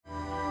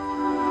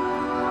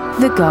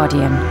The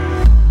Guardian.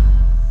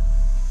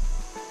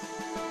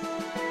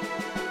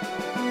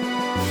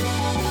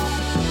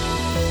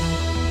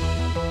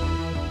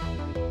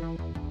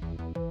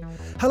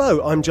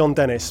 Hello, I'm Jon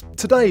Dennis.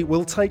 Today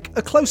we'll take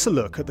a closer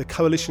look at the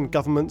coalition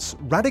government's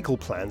radical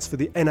plans for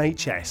the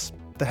NHS.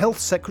 The Health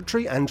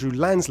Secretary, Andrew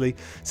Lansley,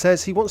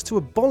 says he wants to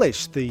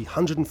abolish the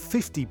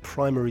 150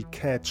 primary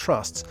care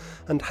trusts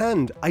and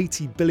hand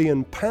 £80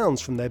 billion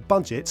from their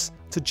budgets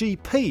to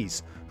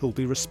GPs, who'll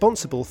be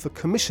responsible for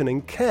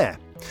commissioning care.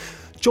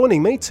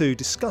 Joining me to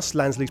discuss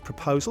Lansley's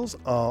proposals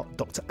are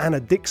Dr Anna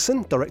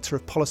Dixon, Director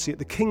of Policy at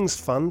the King's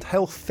Fund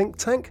Health Think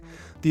Tank,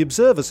 the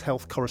Observer's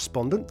health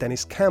correspondent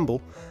Dennis Campbell,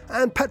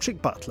 and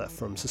Patrick Butler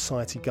from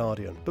Society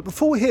Guardian. But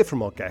before we hear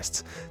from our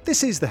guests,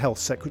 this is the Health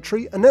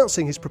Secretary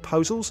announcing his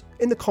proposals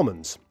in the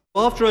Commons.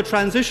 After a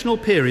transitional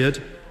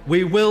period,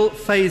 we will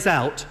phase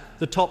out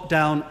the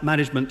top-down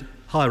management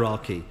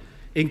hierarchy,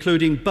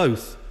 including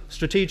both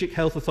strategic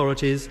health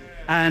authorities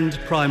and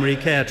primary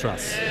care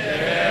trusts.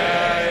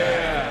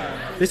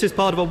 This is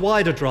part of a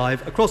wider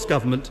drive across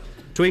government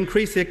to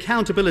increase the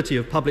accountability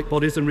of public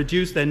bodies and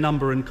reduce their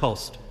number and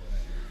cost.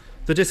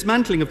 The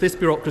dismantling of this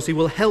bureaucracy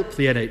will help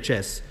the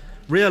NHS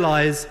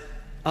realise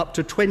up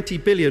to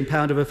 £20 billion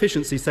of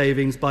efficiency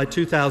savings by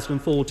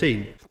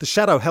 2014. The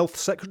Shadow Health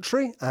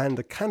Secretary and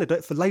a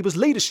candidate for Labour's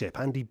leadership,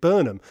 Andy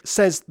Burnham,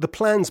 says the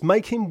plans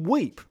make him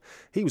weep.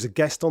 He was a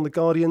guest on The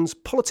Guardian's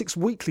Politics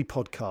Weekly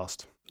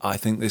podcast. I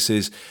think this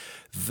is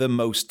the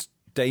most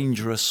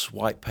dangerous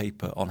white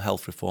paper on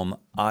health reform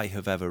I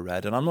have ever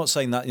read. And I'm not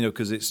saying that,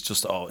 because it's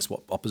just, it's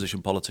what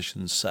opposition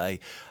politicians say.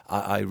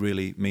 I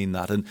really mean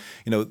that. And,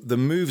 the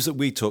moves that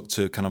we took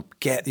to kind of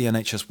get the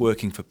NHS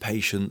working for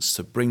patients,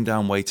 to bring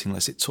down waiting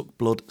lists, it took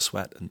blood,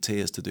 sweat and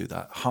tears to do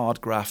that.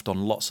 Hard graft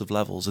on lots of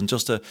levels. And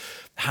just to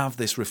have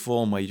this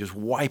reform where you just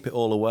wipe it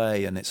all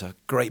away and it's a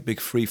great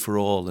big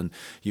free-for-all and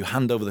you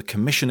hand over the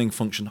commissioning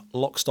function,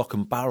 lock, stock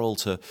and barrel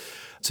to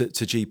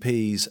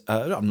GPs.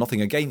 I'm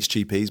nothing against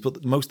GPs,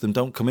 but most of them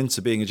don't come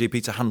into being a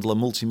GP to handle a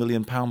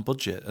multi-million pound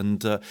budget.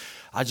 And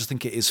I just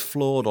think it is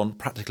flawed on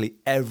practically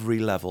every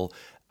level,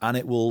 and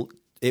it will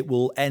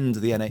end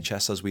the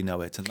NHS as we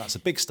know it. And that's a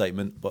big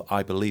statement, but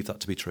I believe that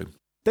to be true.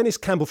 Dennis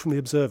Campbell from The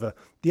Observer.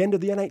 The end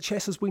of the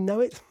NHS as we know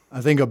it? I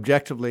think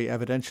objectively,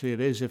 evidentially it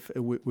is. If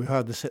we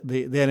had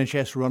the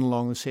NHS run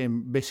along the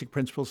same basic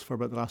principles for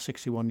about the last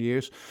 61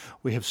 years,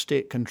 we have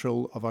state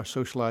control of our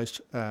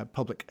socialised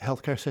public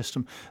healthcare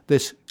system.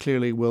 This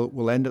clearly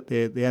will end up,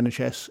 the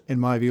NHS, in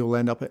my view, will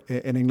end up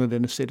in England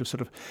in a state of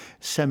sort of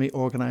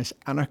semi-organised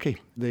anarchy.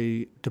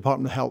 The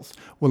Department of Health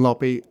will not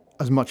be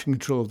as much in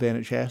control of the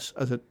NHS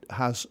as it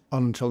has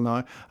until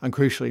now. And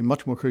crucially,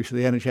 much more crucially,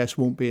 the NHS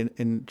won't be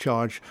in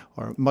charge,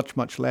 or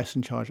much less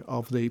in charge,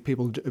 of the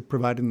people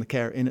providing the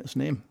care in its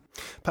name.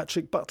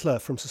 Patrick Butler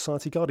from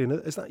Society Guardian,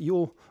 is that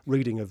your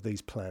reading of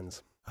these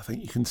plans? I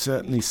think you can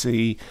certainly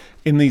see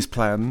in these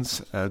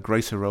plans a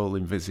greater role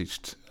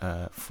envisaged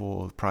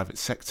for the private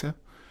sector.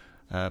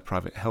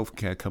 Private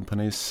healthcare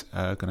companies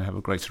are going to have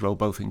a greater role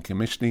both in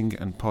commissioning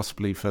and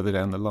possibly further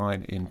down the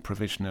line in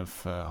provision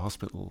of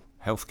hospital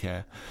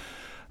healthcare.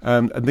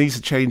 And these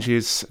are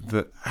changes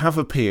that have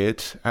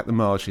appeared at the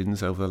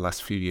margins over the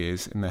last few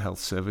years in the health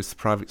service. The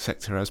private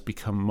sector has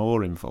become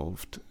more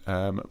involved,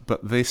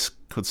 but this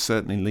could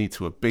certainly lead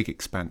to a big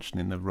expansion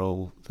in the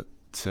role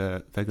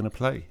that they're going to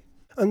play.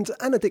 And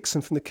Anna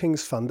Dixon from the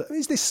King's Fund,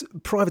 is this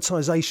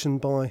privatisation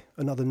by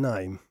another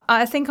name?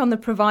 I think on the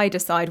provider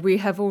side, we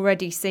have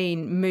already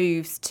seen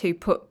moves to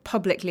put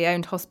publicly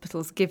owned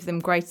hospitals, give them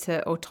greater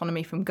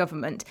autonomy from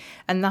government,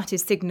 and that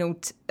is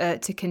signalled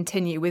to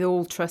continue, with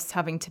all trusts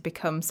having to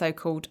become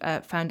so-called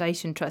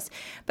foundation trusts.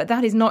 But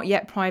that is not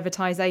yet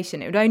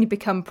privatisation. It would only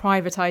become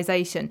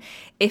privatisation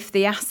if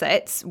the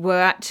assets were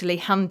actually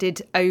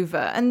handed over.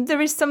 And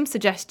there is some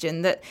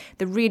suggestion that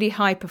the really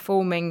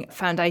high-performing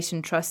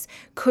foundation trusts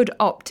could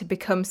opt to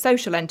become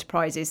social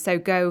enterprises, so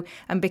go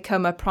and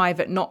become a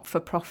private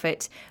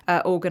not-for-profit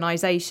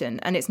organisation,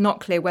 and it's not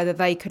clear whether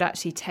they could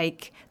actually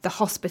take the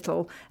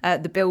hospital,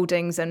 the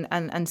buildings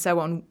and so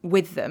on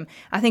with them.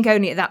 I think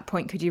only at that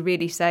point could you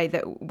really say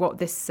that what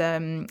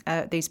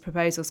these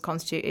proposals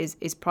constitute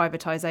is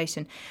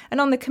privatisation. And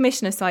on the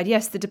Commissioner side,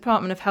 yes, the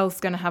Department of Health is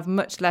going to have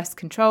much less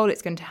control.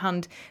 It's going to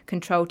hand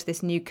control to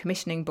this new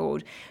commissioning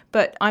board,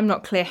 but I'm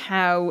not clear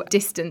how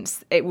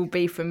distant it will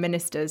be from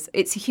ministers.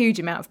 It's a huge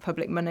amount of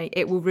public money.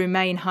 It will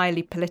remain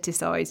highly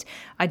politicised.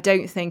 I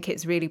don't think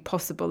it's really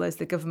possible, as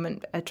the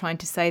government are trying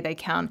to say they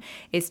can,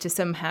 is to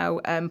somehow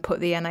put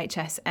the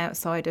NHS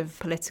outside of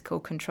political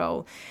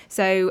control.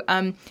 So,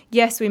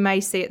 yes, we may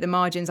see at the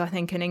margins, I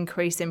think, an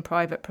increase in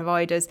private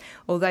providers,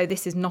 although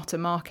this is not a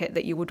market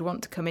that you would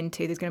want to come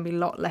into. There's going to be a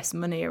lot less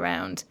money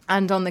around.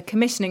 And on the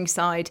commissioning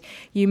side,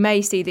 you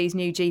may see these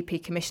new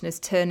GP commissioners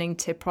turning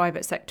to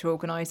private sector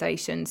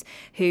organisations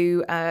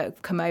who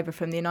come over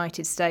from the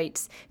United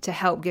States to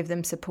help give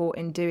them support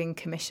in doing doing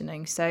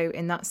commissioning. So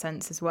in that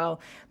sense as well.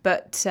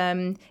 But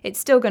it's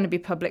still going to be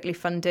publicly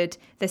funded.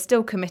 They're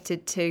still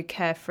committed to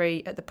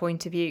care-free at the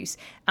point of use.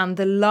 And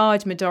the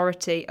large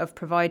majority of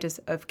providers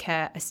of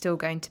care are still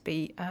going to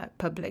be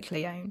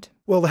publicly owned.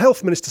 Well, the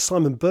Health Minister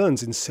Simon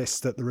Burns insists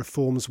that the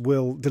reforms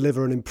will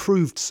deliver an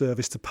improved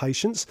service to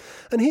patients,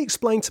 and he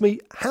explained to me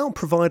how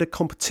provider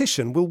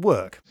competition will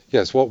work.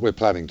 Yes, what we're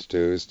planning to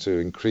do is to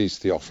increase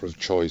the offer of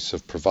choice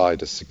of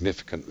providers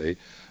significantly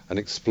and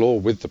explore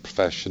with the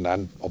profession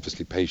and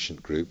obviously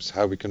patient groups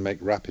how we can make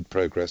rapid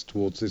progress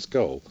towards this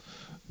goal.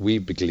 We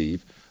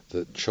believe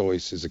that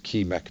choice is a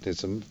key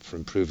mechanism for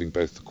improving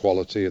both the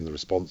quality and the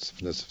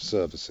responsiveness of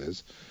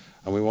services,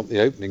 and we want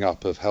the opening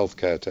up of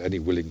healthcare to any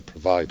willing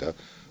provider,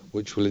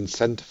 which will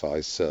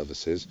incentivise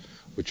services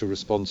which are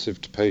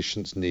responsive to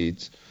patients'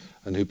 needs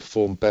and who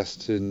perform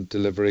best in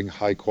delivering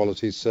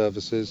high-quality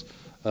services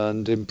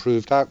and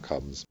improved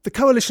outcomes. The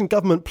coalition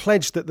government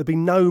pledged that there'd be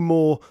no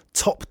more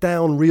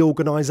top-down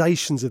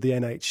reorganisations of the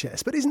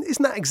NHS, but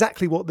isn't that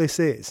exactly what this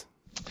is?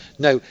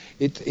 No,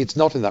 it's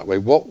not in that way.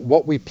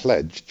 What we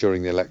pledged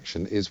during the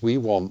election is we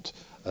want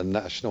a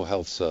National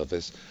Health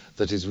Service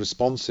that is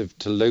responsive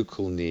to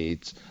local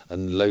needs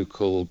and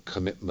local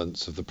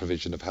commitments of the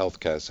provision of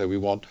healthcare. So we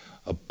want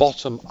a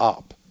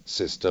bottom-up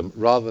system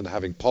rather than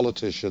having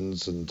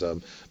politicians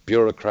and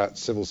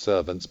bureaucrats, civil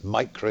servants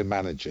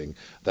micromanaging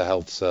the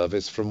health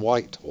service from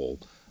Whitehall.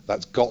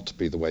 That's got to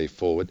be the way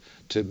forward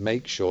to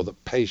make sure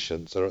that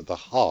patients are at the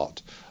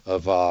heart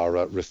of our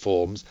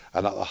reforms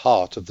and at the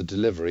heart of the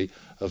delivery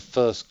of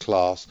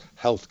first-class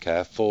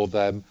healthcare for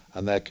them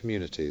and their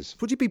communities.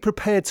 Would you be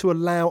prepared to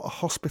allow a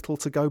hospital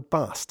to go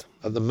bust?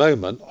 At the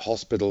moment,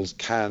 hospitals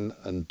can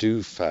and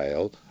do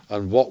fail,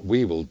 and what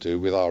we will do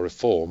with our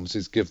reforms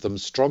is give them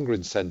stronger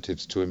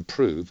incentives to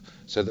improve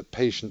so that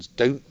patients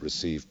don't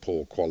receive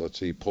poor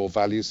quality, poor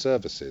value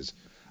services.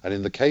 And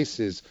in the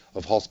cases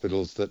of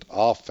hospitals that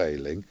are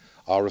failing,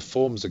 our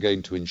reforms are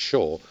going to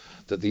ensure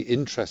that the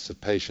interests of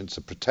patients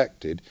are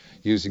protected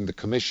using the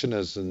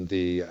commissioners and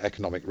the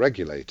economic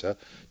regulator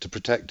to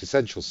protect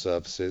essential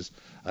services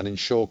and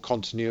ensure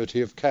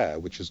continuity of care,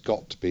 which has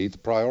got to be the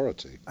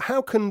priority.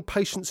 How can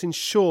patients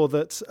ensure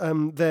that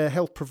their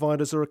health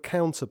providers are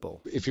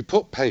accountable? If you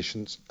put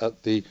patients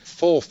at the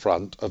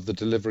forefront of the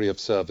delivery of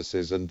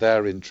services and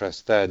their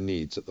interests, their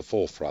needs at the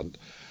forefront,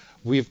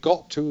 we've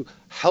got to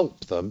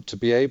help them to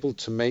be able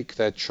to make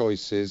their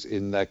choices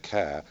in their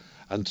care.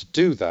 And to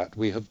do that,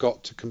 we have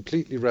got to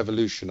completely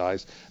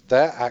revolutionise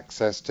their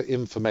access to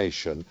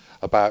information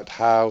about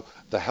how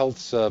the health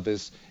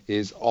service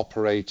is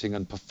operating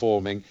and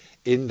performing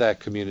in their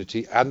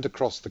community and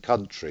across the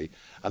country.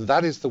 And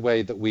that is the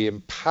way that we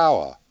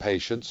empower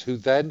patients who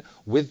then,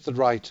 with the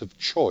right of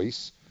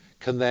choice,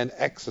 can then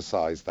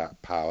exercise that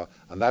power.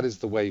 And that is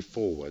the way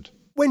forward.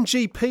 When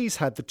GPs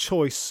had the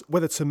choice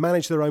whether to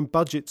manage their own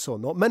budgets or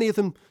not, many of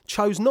them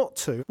chose not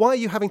to. Why are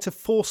you having to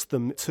force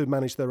them to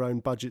manage their own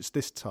budgets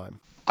this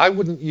time? I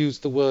wouldn't use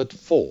the word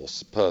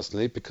force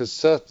personally, because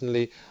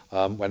certainly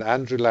when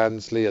Andrew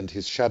Lansley and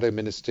his shadow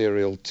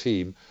ministerial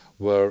team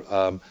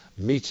were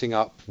meeting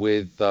up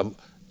with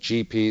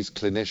GPs,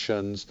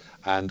 clinicians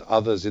and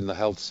others in the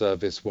health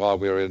service while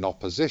we were in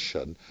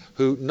opposition,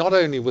 who not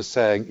only were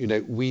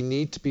saying, we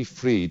need to be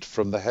freed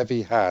from the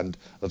heavy hand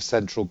of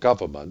central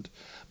government,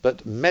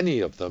 but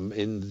many of them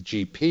in the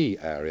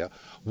GP area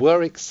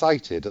were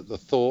excited at the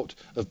thought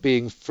of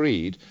being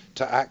freed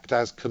to act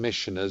as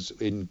commissioners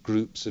in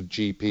groups of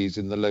GPs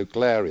in the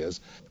local areas.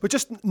 But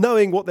just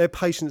knowing what their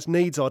patients'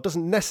 needs are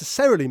doesn't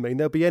necessarily mean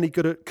they'll be any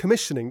good at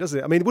commissioning, does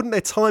it? I mean, wouldn't their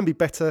time be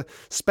better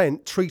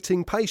spent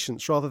treating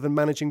patients rather than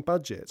managing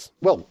budgets?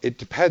 Well, it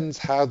depends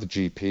how the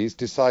GPs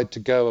decide to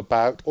go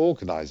about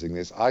organising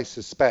this. I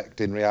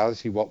suspect in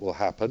reality what will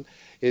happen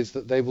is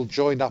that they will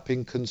join up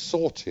in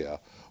consortia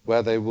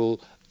where they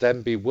will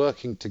then be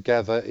working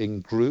together in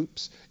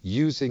groups,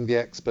 using the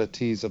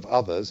expertise of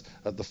others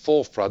at the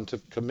forefront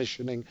of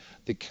commissioning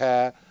the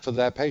care for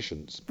their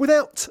patients.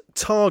 Without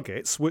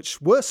targets, which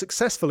were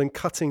successful in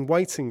cutting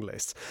waiting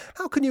lists,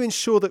 how can you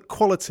ensure that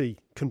quality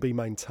can be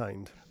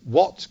maintained?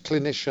 What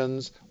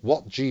clinicians,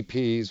 what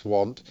GPs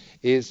want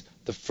is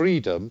the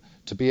freedom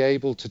to be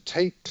able to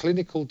take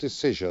clinical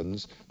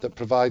decisions that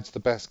provides the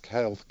best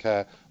health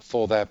care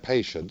for their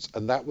patients,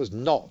 and that was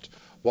not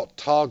what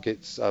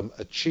targets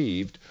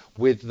achieved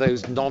with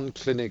those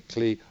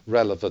non-clinically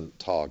relevant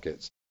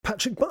targets.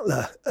 Patrick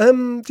Butler,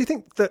 do you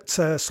think that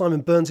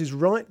Simon Burns is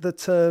right,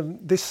 that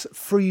this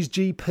frees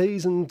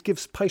GPs and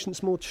gives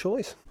patients more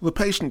choice? Well, the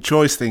patient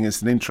choice thing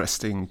is an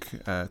interesting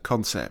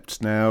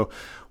concept. Now,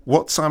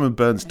 what Simon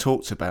Burns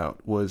talked about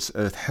was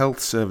a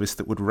health service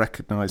that would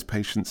recognise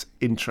patients'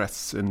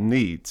 interests and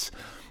needs.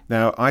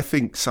 Now, I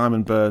think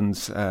Simon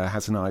Burns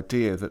has an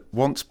idea that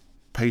once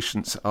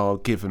patients are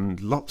given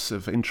lots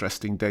of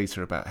interesting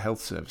data about health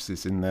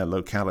services in their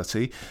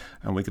locality,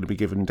 and we're going to be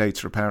given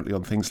data apparently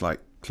on things like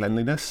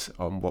cleanliness,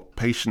 on what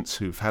patients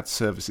who've had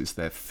services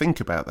there think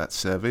about that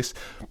service,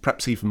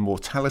 perhaps even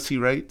mortality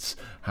rates,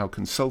 how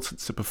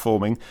consultants are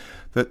performing,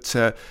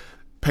 that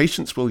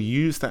patients will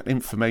use that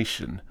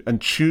information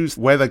and choose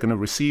where they're going to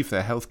receive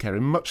their healthcare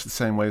in much the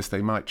same way as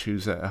they might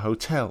choose a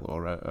hotel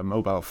or a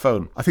mobile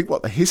phone. I think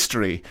what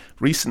the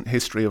recent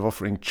history of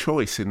offering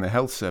choice in the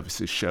health service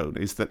has shown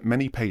is that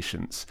many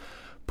patients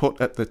put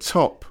at the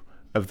top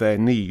of their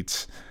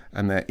needs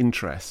and their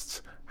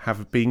interests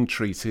have been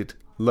treated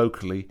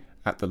locally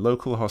at the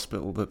local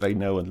hospital that they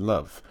know and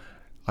love.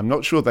 I'm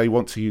not sure they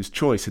want to use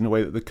choice in the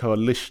way that the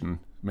coalition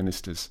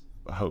ministers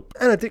hope.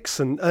 Anna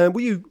Dixon,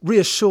 were you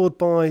reassured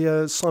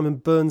by Simon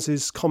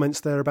Burns's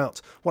comments there about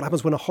what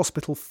happens when a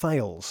hospital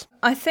fails?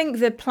 I think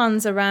the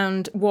plans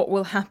around what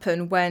will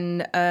happen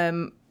when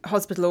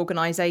hospital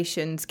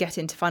organisations get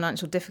into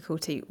financial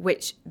difficulty,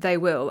 which they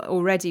will.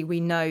 Already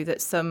we know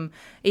that some,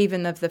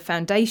 even of the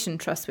foundation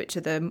trusts, which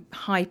are the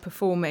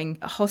high-performing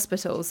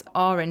hospitals,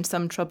 are in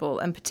some trouble,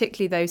 and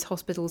particularly those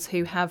hospitals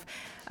who have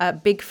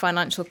big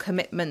financial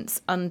commitments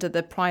under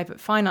the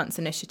private finance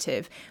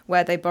initiative,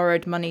 where they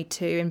borrowed money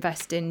to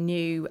invest in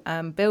new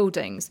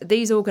buildings.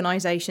 These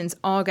organisations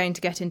are going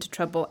to get into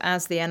trouble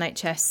as the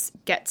NHS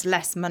gets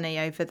less money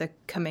over the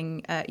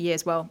coming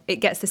years. Well, it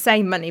gets the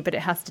same money, but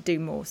it has to do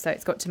more. So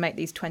it's got to make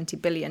these 20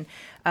 billion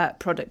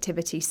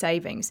productivity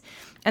savings.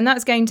 And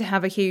that's going to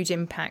have a huge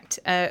impact.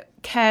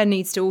 Care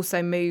needs to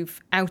also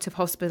move out of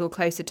hospital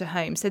closer to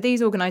home. So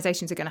these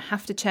organisations are going to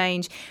have to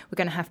change. We're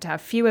going to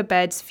have fewer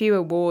beds,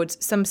 fewer wards.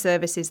 Some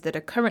services that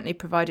are currently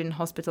provided in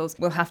hospitals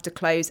will have to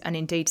close, and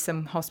indeed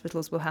some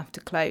hospitals will have to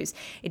close.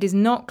 It is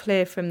not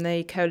clear from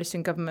the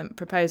coalition government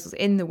proposals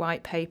in the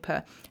white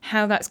paper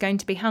how that's going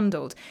to be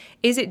handled.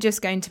 Is it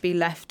just going to be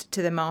left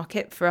to the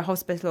market for a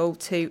hospital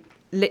to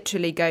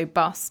literally go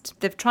bust?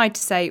 They've tried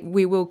to say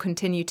we will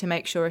continue to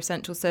make sure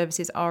essential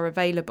services are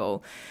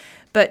available.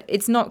 But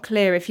it's not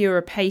clear if you're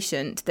a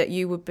patient that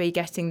you would be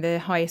getting the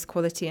highest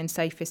quality and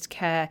safest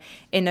care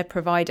in a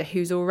provider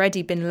who's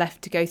already been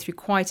left to go through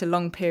quite a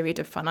long period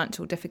of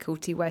financial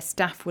difficulty, where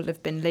staff will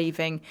have been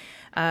leaving,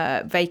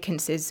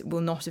 vacancies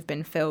will not have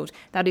been filled.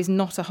 That is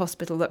not a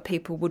hospital that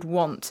people would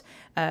want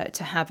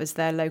to have as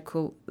their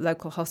local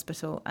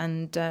hospital.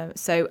 And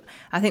so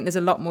I think there's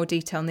a lot more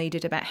detail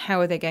needed about how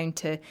are they going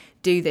to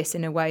do this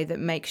in a way that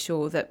makes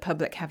sure that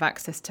public have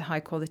access to high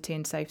quality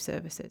and safe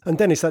services. And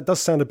Dennis, that does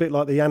sound a bit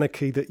like the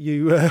anarchy that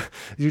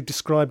you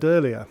described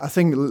earlier. I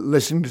think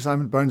listening to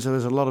Simon Burns,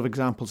 there's a lot of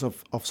examples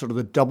of sort of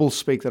the double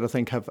speak that I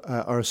think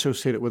are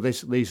associated with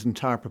these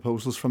entire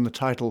proposals. From the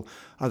title,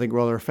 I think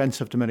rather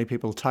offensive to many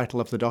people,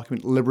 title of the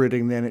document,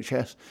 Liberating the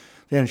NHS.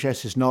 The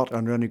NHS is not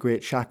under any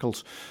great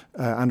shackles,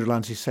 Andrew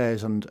Lansley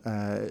says, and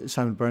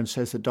Simon Burns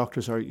says that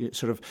doctors are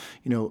sort of,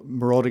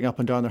 marauding up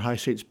and down their high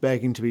streets,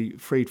 begging to be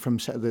freed from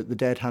the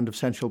dead hand of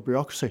central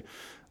bureaucracy.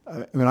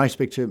 I mean, I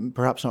speak to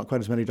perhaps not quite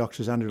as many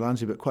doctors as Andrew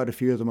Lansley, but quite a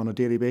few of them on a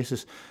daily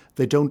basis.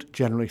 They don't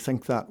generally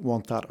think that,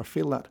 want that, or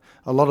feel that.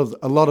 A lot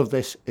of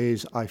this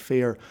is, I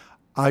fear,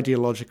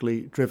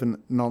 ideologically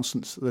driven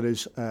nonsense that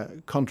is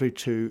contrary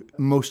to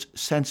most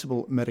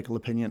sensible medical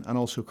opinion, and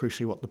also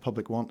crucially what the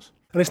public wants.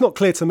 And it's not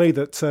clear to me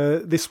that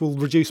this will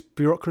reduce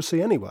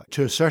bureaucracy anyway.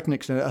 To a certain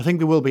extent, I think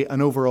there will be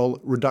an overall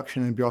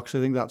reduction in bureaucracy.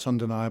 I think that's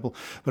undeniable.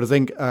 But I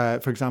think,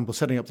 for example,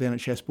 setting up the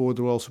NHS board,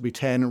 there will also be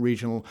 10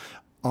 regional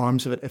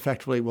arms of it.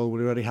 Effectively, well, we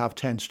already have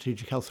 10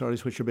 strategic health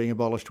authorities which are being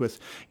abolished, with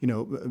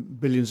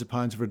billions of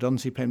pounds of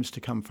redundancy payments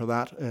to come for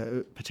that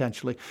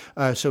potentially.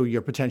 So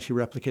you're potentially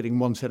replicating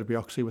one set of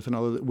bureaucracy with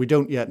another. We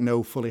don't yet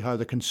know fully how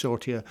the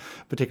consortia,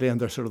 particularly and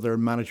their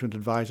management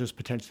advisors,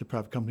 potentially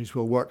private companies,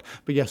 will work.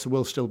 But yes, there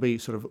will still be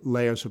sort of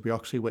layers of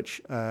bureaucracy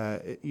which will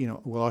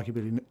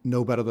arguably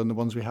know better than the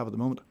ones we have at the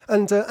moment.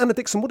 And Anna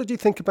Dixon, what did you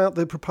think about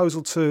the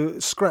proposal to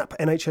scrap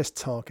NHS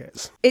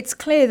targets? It's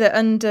clear that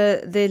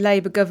under the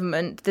Labour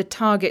government, the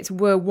targets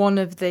were one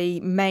of the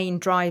main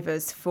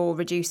drivers for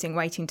reducing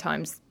waiting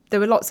times. There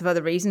were lots of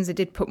other reasons. They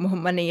did put more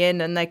money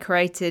in, and they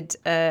created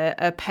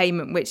a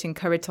payment which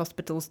encouraged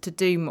hospitals to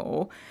do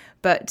more.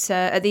 But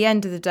at the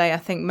end of the day, I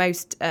think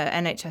most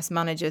NHS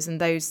managers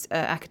and those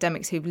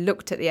academics who've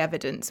looked at the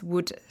evidence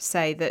would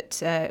say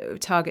that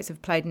targets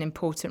have played an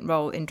important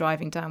role in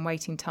driving down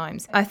waiting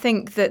times. I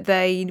think that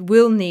they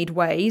will need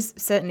ways,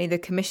 certainly the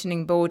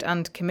commissioning board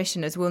and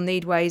commissioners will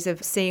need ways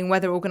of seeing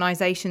whether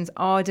organisations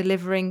are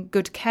delivering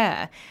good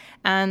care.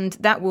 And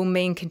that will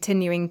mean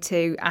continuing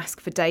to ask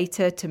for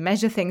data, to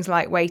measure things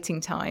like waiting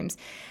times.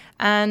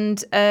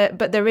 And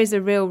but there is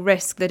a real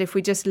risk that if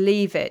we just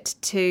leave it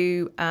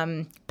to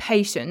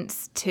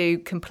patients to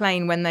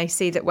complain when they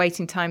see that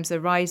waiting times are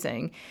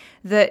rising,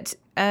 that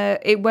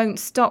it won't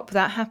stop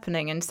that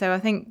happening. And so I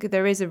think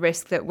there is a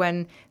risk that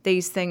when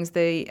these things,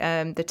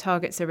 the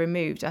targets are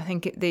removed, I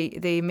think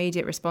the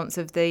immediate response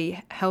of the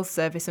health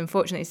service,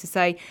 unfortunately, is to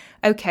say,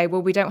 OK,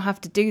 well, we don't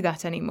have to do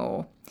that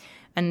anymore.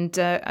 And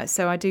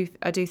so I do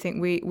think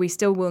we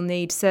still will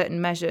need certain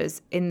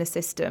measures in the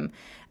system.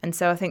 And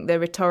so I think the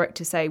rhetoric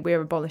to say we're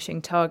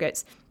abolishing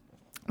targets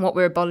What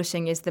we're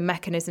abolishing is the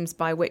mechanisms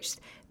by which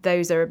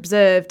those are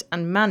observed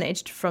and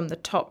managed from the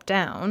top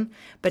down,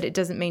 but it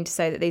doesn't mean to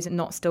say that these are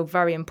not still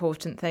very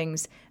important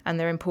things, and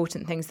they're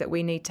important things that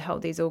we need to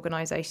hold these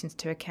organisations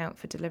to account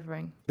for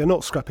delivering. They're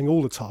not scrapping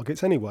all the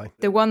targets anyway.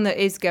 The one that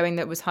is going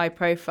that was high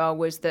profile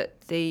was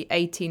that the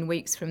 18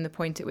 weeks from the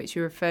point at which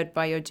you're referred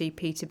by your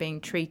GP to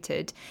being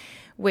treated,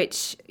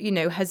 which,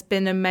 has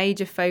been a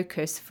major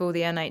focus for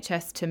the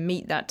NHS to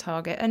meet that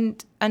target.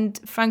 And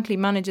frankly,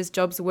 managers'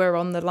 jobs were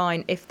on the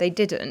line if they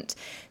didn't.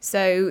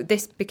 So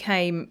this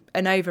became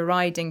an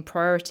overriding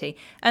priority.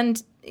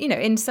 And,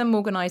 in some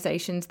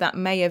organisations that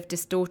may have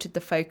distorted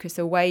the focus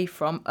away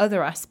from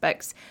other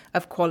aspects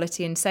of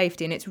quality and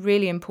safety. And it's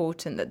really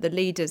important that the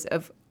leaders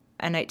of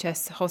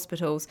NHS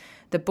hospitals,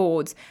 the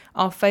boards,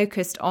 are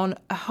focused on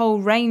a whole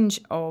range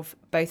of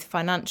both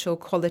financial,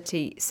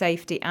 quality,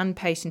 safety and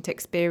patient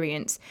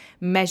experience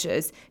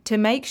measures to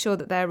make sure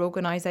that their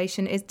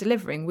organisation is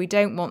delivering. We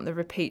don't want the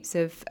repeats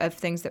of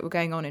things that were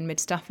going on in Mid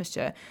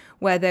Staffordshire,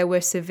 where there were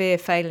severe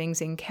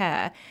failings in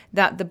care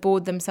that the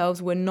board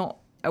themselves were not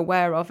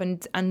aware of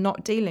and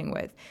not dealing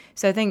with.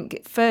 So I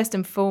think first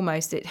and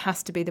foremost it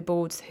has to be the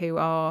boards who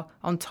are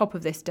on top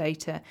of this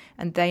data,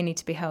 and they need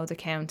to be held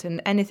account,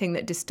 and anything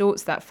that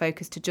distorts that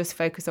focus to just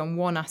focus on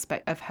one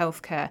aspect of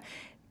healthcare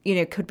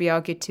could be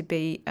argued to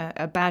be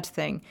a bad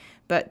thing,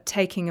 but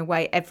taking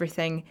away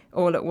everything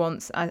all at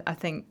once, I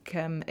think,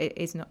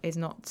 is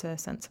not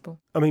sensible.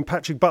 I mean,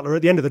 Patrick Butler,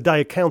 at the end of the day,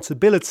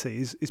 accountability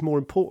is more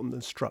important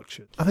than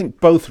structure. I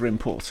think both are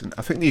important.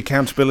 I think the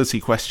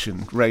accountability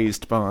question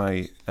raised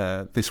by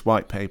this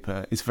white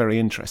paper is a very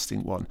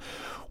interesting one.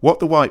 What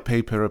the white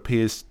paper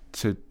appears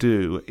to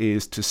do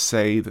is to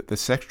say that the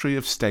Secretary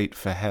of State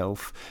for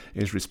Health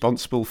is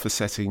responsible for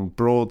setting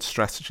broad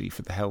strategy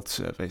for the health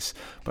service,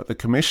 but the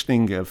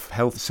commissioning of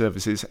health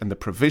services and the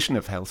provision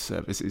of health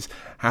services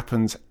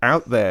happens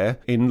out there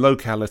in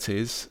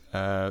localities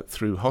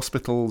through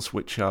hospitals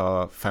which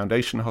are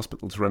foundation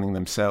hospitals running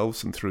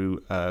themselves and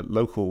through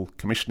local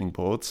commissioning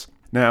boards.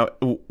 Now,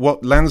 what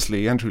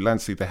Andrew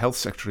Lansley, the Health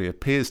Secretary,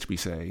 appears to be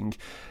saying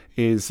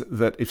is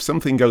that if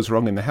something goes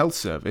wrong in the health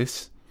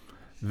service,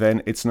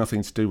 then it's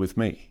nothing to do with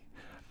me.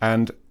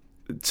 And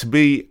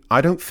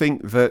I don't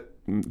think that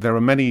there are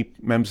many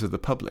members of the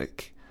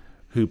public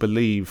who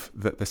believe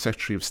that the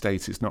Secretary of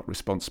State is not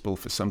responsible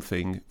for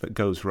something that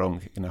goes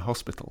wrong in a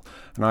hospital.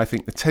 And I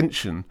think the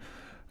tension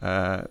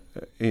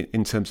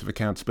in terms of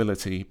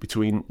accountability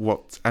between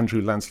what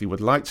Andrew Lansley would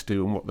like to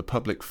do and what the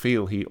public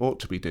feel he ought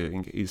to be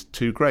doing is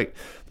too great.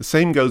 The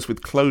same goes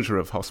with closure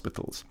of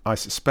hospitals. I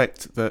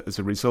suspect that as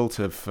a result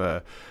of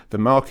the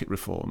market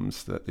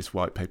reforms that this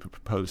white paper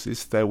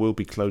proposes, there will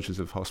be closures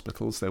of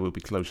hospitals, there will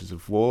be closures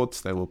of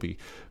wards, there will be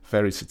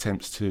various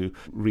attempts to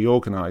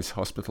reorganise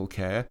hospital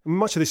care.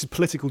 Much of this is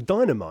political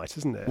dynamite,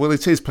 isn't it? Well,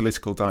 it is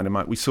political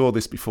dynamite. We saw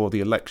this before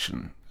the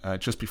election.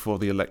 Just before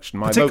the election.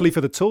 Particularly for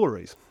the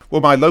Tories.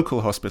 Well, my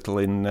local hospital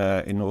in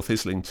North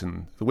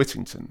Islington, the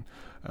Whittington,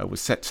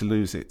 was set to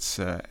lose its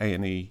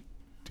A&E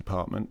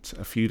department.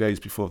 A few days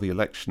before the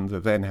election, the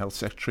then Health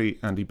Secretary,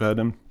 Andy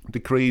Burnham,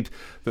 decreed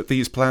that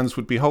these plans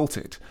would be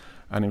halted.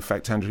 And in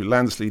fact, Andrew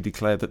Lansley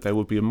declared that there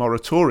would be a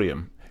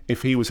moratorium.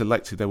 If he was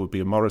elected, there would be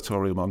a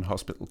moratorium on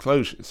hospital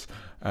closures.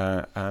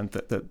 And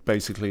that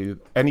basically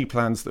any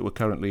plans that were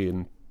currently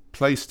in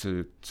place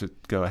to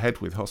go ahead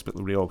with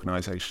hospital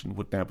reorganisation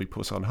would now be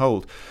put on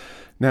hold.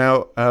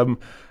 Now,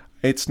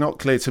 it's not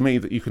clear to me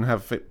that you can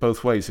have it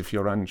both ways if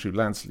you're Andrew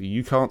Lansley.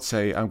 You can't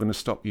say, I'm going to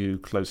stop you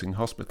closing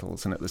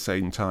hospitals, and at the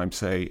same time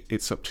say,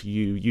 it's up to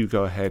you, you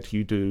go ahead,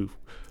 you do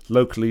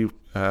locally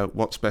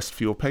what's best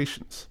for your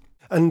patients.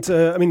 And,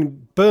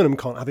 Burnham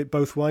can't have it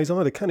both ways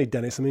either, can he,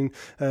 Dennis? I mean,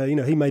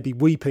 he may be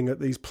weeping at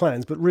these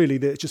plans, but really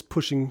they're just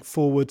pushing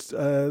forward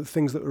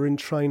things that were in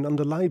train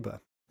under Labour.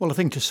 Well, I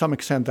think to some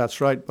extent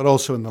that's right, but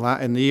also in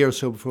the year or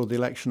so before the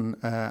election,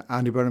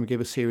 Andy Burnham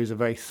gave a series of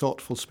very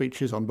thoughtful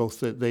speeches on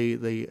both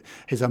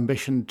his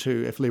ambition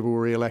to, if Labour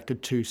were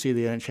re-elected, to see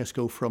the NHS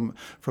go from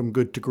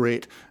good to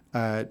great,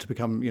 to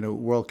become,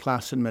 world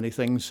class in many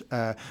things.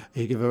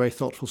 He gave a very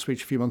thoughtful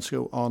speech a few months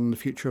ago on the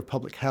future of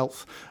public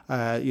health,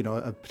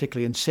 a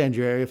particularly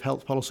incendiary area of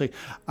health policy.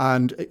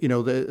 And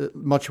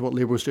much of what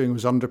Labour was doing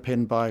was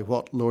underpinned by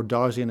what Lord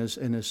Darcy in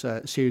his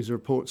series of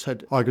reports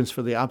had arguments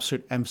for the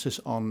absolute emphasis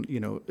on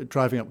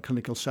driving up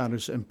clinical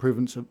standards,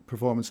 improvements of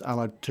performance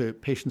allied to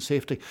patient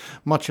safety.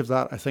 Much of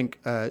that, I think,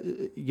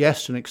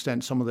 yes, to an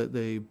extent, some of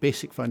the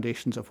basic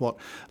foundations of what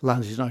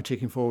Lansley is now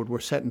taking forward were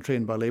set and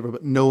trained by Labour,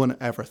 but no one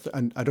ever,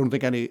 and I don't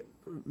think any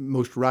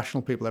most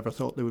rational people ever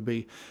thought they would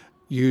be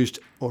used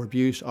or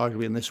abused,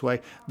 arguably, in this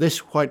way. This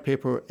white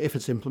paper, if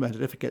it's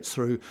implemented, if it gets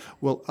through,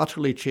 will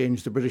utterly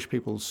change the British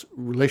people's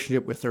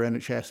relationship with their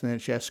NHS and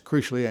NHS,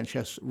 crucially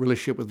NHS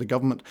relationship with the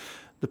government.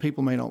 The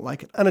people may not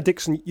like it. Anna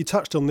Dixon, you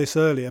touched on this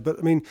earlier, but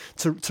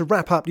to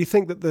wrap up, do you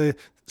think that the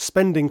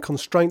spending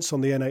constraints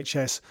on the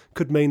NHS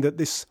could mean that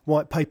this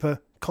white paper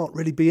can't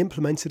really be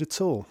implemented at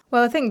all.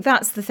 Well, I think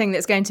that's the thing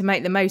that's going to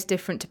make the most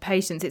difference to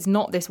patients. It's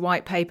not this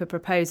white paper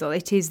proposal,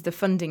 it is the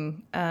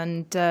funding.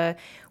 And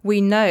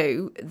we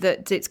know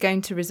that it's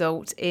going to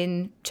result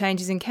in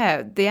changes in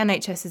care. The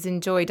NHS has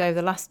enjoyed over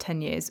the last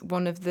 10 years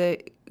one of the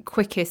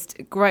quickest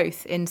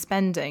growth in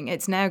spending.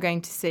 It's now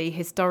going to see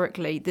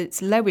historically its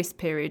lowest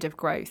period of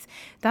growth.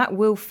 That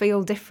will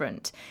feel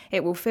different.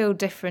 It will feel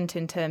different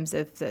in terms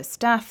of the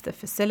staff, the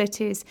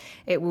facilities.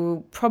 It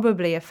will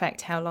probably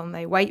affect how long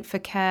they wait for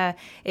care.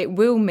 It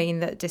will mean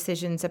that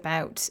decisions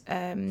about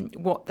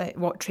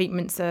what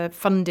treatments are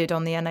funded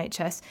on the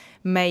NHS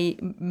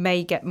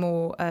may get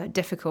more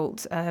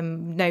difficult.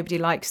 Nobody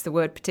likes the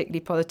word,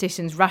 particularly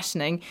politicians,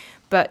 rationing,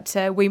 but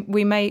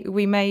we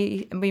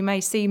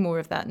may see more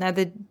of that. Now,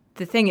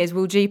 the thing is,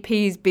 will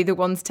GPs be the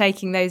ones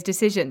taking those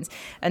decisions?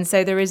 And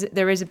so there is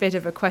a bit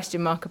of a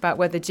question mark about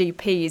whether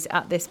GPs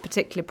at this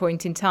particular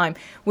point in time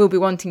will be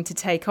wanting to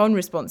take on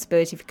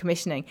responsibility for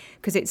commissioning,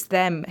 because it's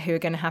them who are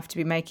going to have to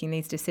be making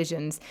these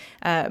decisions.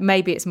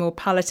 Maybe it's more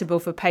palatable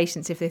for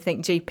patients if they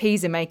think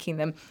GPs are making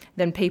them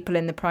than people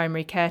in the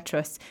primary care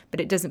trusts, but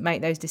it doesn't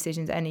make those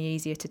decisions any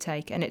easier to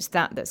take. And it's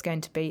that's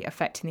going to be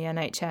affecting the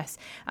NHS.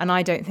 And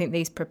I don't think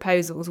these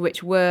proposals,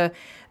 which were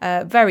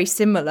very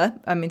similar,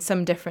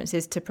 some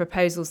differences to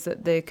proposals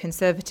that the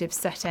Conservatives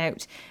set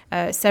out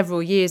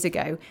several years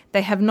ago,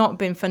 they have not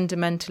been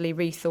fundamentally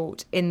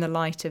rethought in the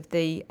light of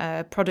the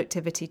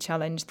productivity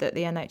challenge that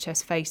the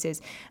NHS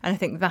faces. And I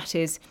think that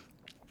is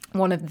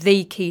one of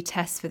the key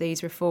tests for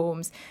these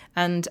reforms,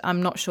 and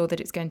I'm not sure that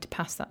it's going to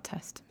pass that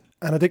test.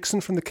 Anna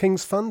Dixon from the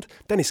King's Fund,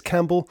 Dennis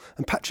Campbell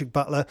and Patrick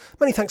Butler,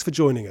 many thanks for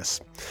joining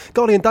us.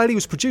 Guardian Daily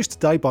was produced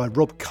today by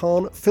Rob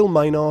Kahn, Phil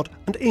Maynard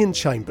and Ian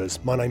Chambers.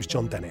 My name's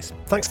Jon Dennis.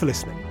 Thanks for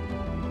listening.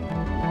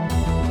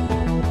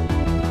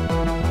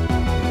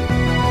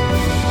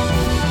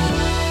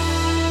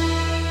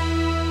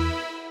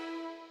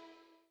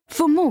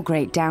 For more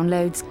great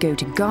downloads, go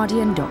to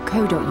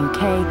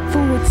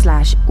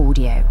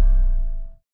guardian.co.uk/audio.